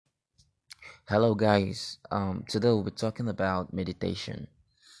Hello, guys. Today we'll be talking about meditation.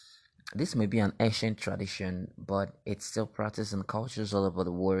 This may be an ancient tradition, but it's still practiced in cultures all over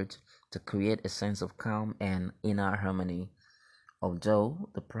the world to create a sense of calm and inner harmony. Although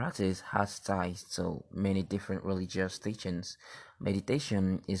the practice has ties to many different religious teachings,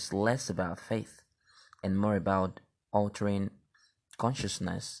 meditation is less about faith and more about altering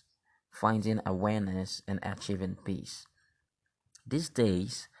consciousness, finding awareness, and achieving peace. These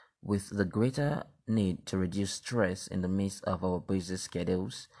days, with the greater need to reduce stress in the midst of our busy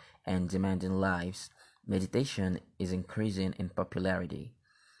schedules and demanding lives, meditation is increasing in popularity.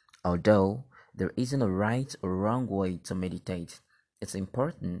 Although there isn't a right or wrong way to meditate, it's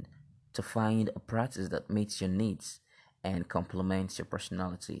important to find a practice that meets your needs and complements your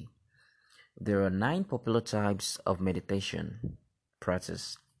personality. There are nine popular types of meditation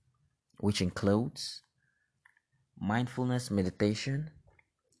practice, which includes mindfulness meditation,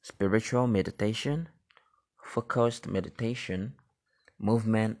 spiritual meditation, focused meditation,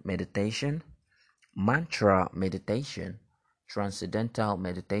 movement meditation, mantra meditation, transcendental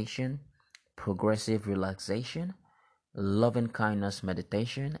meditation, progressive relaxation, loving kindness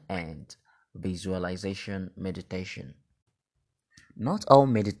meditation, and visualization meditation. Not all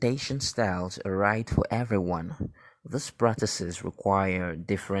meditation styles are right for everyone. These practices require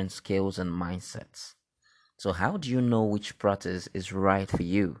different skills and mindsets. So, how do you know which practice is right for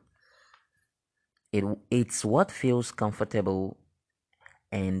you? It's what feels comfortable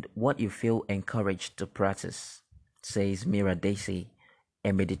and what you feel encouraged to practice, says Mira Daisy,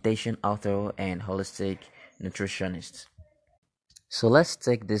 a meditation author and holistic nutritionist. So let's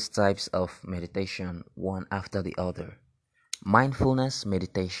take these types of meditation one after the other. Mindfulness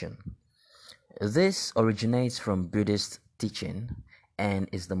meditation. This originates from Buddhist teaching and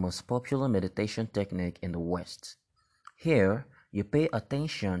is the most popular meditation technique in the West. Here, you pay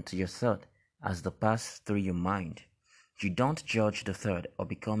attention to your thought as they pass through your mind. You don't judge the thought or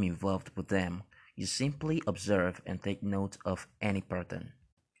become involved with them. You simply observe and take note of any pattern.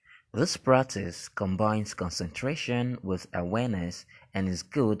 This practice combines concentration with awareness and is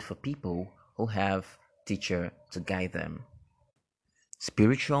good for people who have teacher to guide them.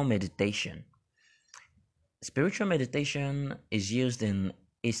 Spiritual meditation. Spiritual meditation is used in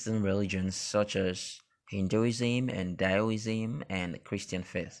Eastern religions such as Hinduism and Taoism and Christian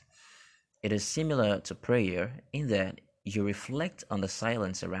faith. It is similar to prayer in that you reflect on the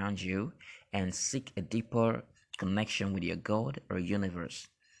silence around you and seek a deeper connection with your God or universe.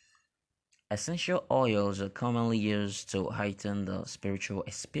 Essential oils are commonly used to heighten the spiritual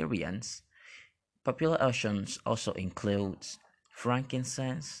experience. Popular options also include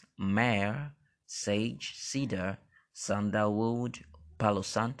frankincense, myrrh, sage, cedar, sandalwood, palo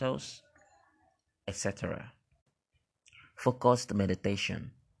santos, etc. Focused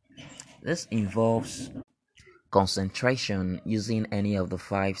meditation. This involves concentration using any of the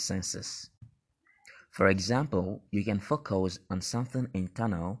five senses. For example, you can focus on something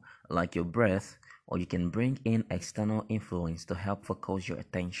internal like your breath, or you can bring in external influence to help focus your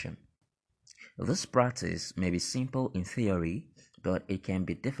attention. This practice may be simple in theory, but it can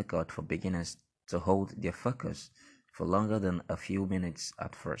be difficult for beginners to hold their focus for longer than a few minutes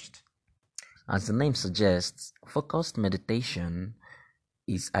at first. As the name suggests, focused meditation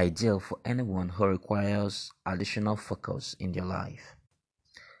is ideal for anyone who requires additional focus in their life.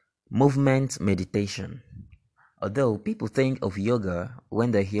 Movement meditation. Although people think of yoga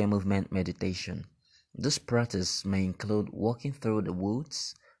when they hear movement meditation, this practice may include walking through the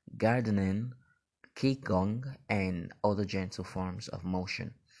woods, gardening, qigong, and other gentle forms of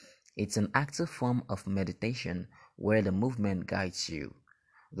motion. It's an active form of meditation where the movement guides you.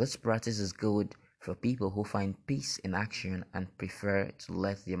 This practice is good for people who find peace in action and prefer to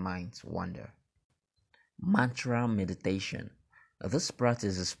let their minds wander. Mantra meditation. This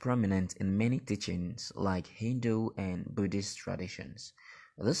practice is prominent in many teachings like Hindu and Buddhist traditions.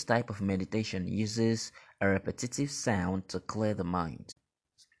 This type of meditation uses a repetitive sound to clear the mind.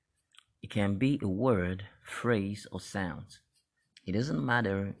 It can be a word, phrase, or sound. It doesn't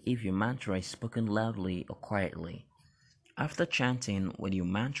matter if your mantra is spoken loudly or quietly. After chanting with your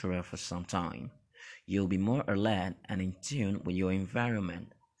mantra for some time, you'll be more alert and in tune with your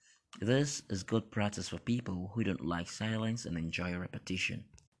environment. This is good practice for people who don't like silence and enjoy repetition.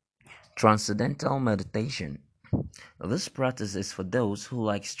 Transcendental meditation. This practice is for those who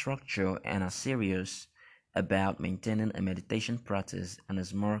like structure and are serious about maintaining a meditation practice and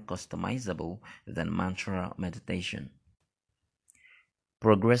is more customizable than mantra meditation.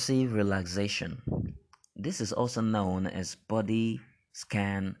 Progressive relaxation. This is also known as body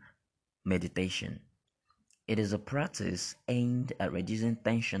scan meditation. It is a practice aimed at reducing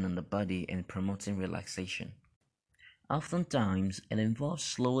tension in the body and promoting relaxation. Oftentimes, it involves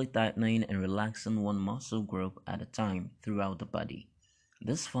slowly tightening and relaxing one muscle group at a time throughout the body.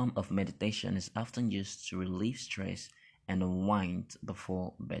 This form of meditation is often used to relieve stress and unwind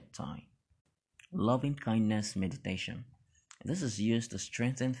before bedtime. Loving kindness meditation. This is used to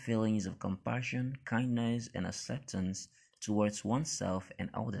strengthen feelings of compassion, kindness, and acceptance towards oneself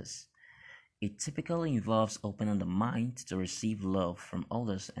and others. It typically involves opening the mind to receive love from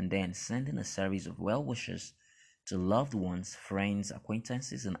others and then sending a series of well wishes to loved ones, friends,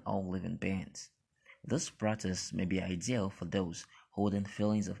 acquaintances, and all living beings. This practice may be ideal for those holding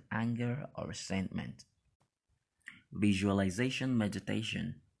feelings of anger or resentment. Visualization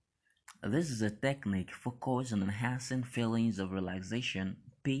meditation. This is a technique focused on enhancing feelings of relaxation,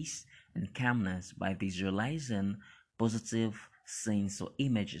 peace, and calmness by visualizing positive scenes or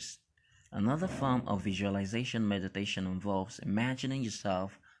images. Another form of visualization meditation involves imagining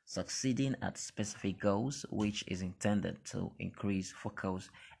yourself succeeding at specific goals, which is intended to increase focus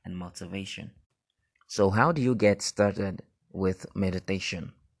and motivation. So, how do you get started with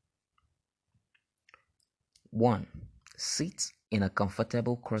meditation? 1. Sit in a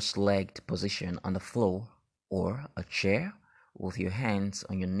comfortable cross-legged position on the floor or a chair with your hands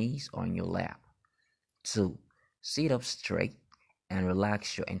on your knees or in your lap. 2. Sit up straight and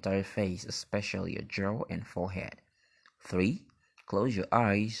relax your entire face, especially your jaw and forehead. 3. Close your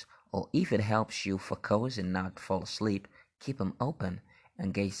eyes, or if it helps you focus and not fall asleep, keep them open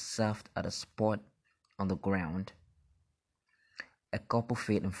and gaze soft at a spot on the ground a couple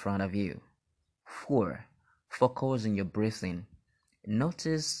feet in front of you. 4. Focus on your breathing.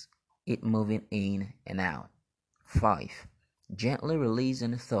 Notice it moving in and out. 5. Gently release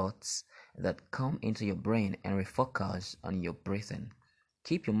any thoughts that come into your brain and refocus on your breathing.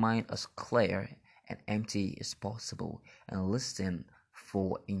 Keep your mind as clear and empty as possible and listen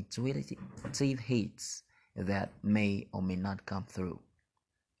for intuitive hits that may or may not come through.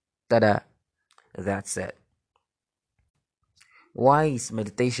 Ta-da! That's it. Why is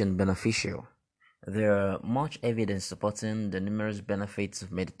meditation beneficial? There are much evidence supporting the numerous benefits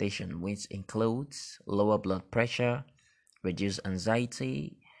of meditation, which includes lower blood pressure, reduce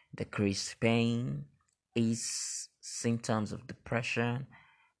anxiety, decrease pain, ease symptoms of depression,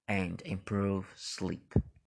 and improve sleep.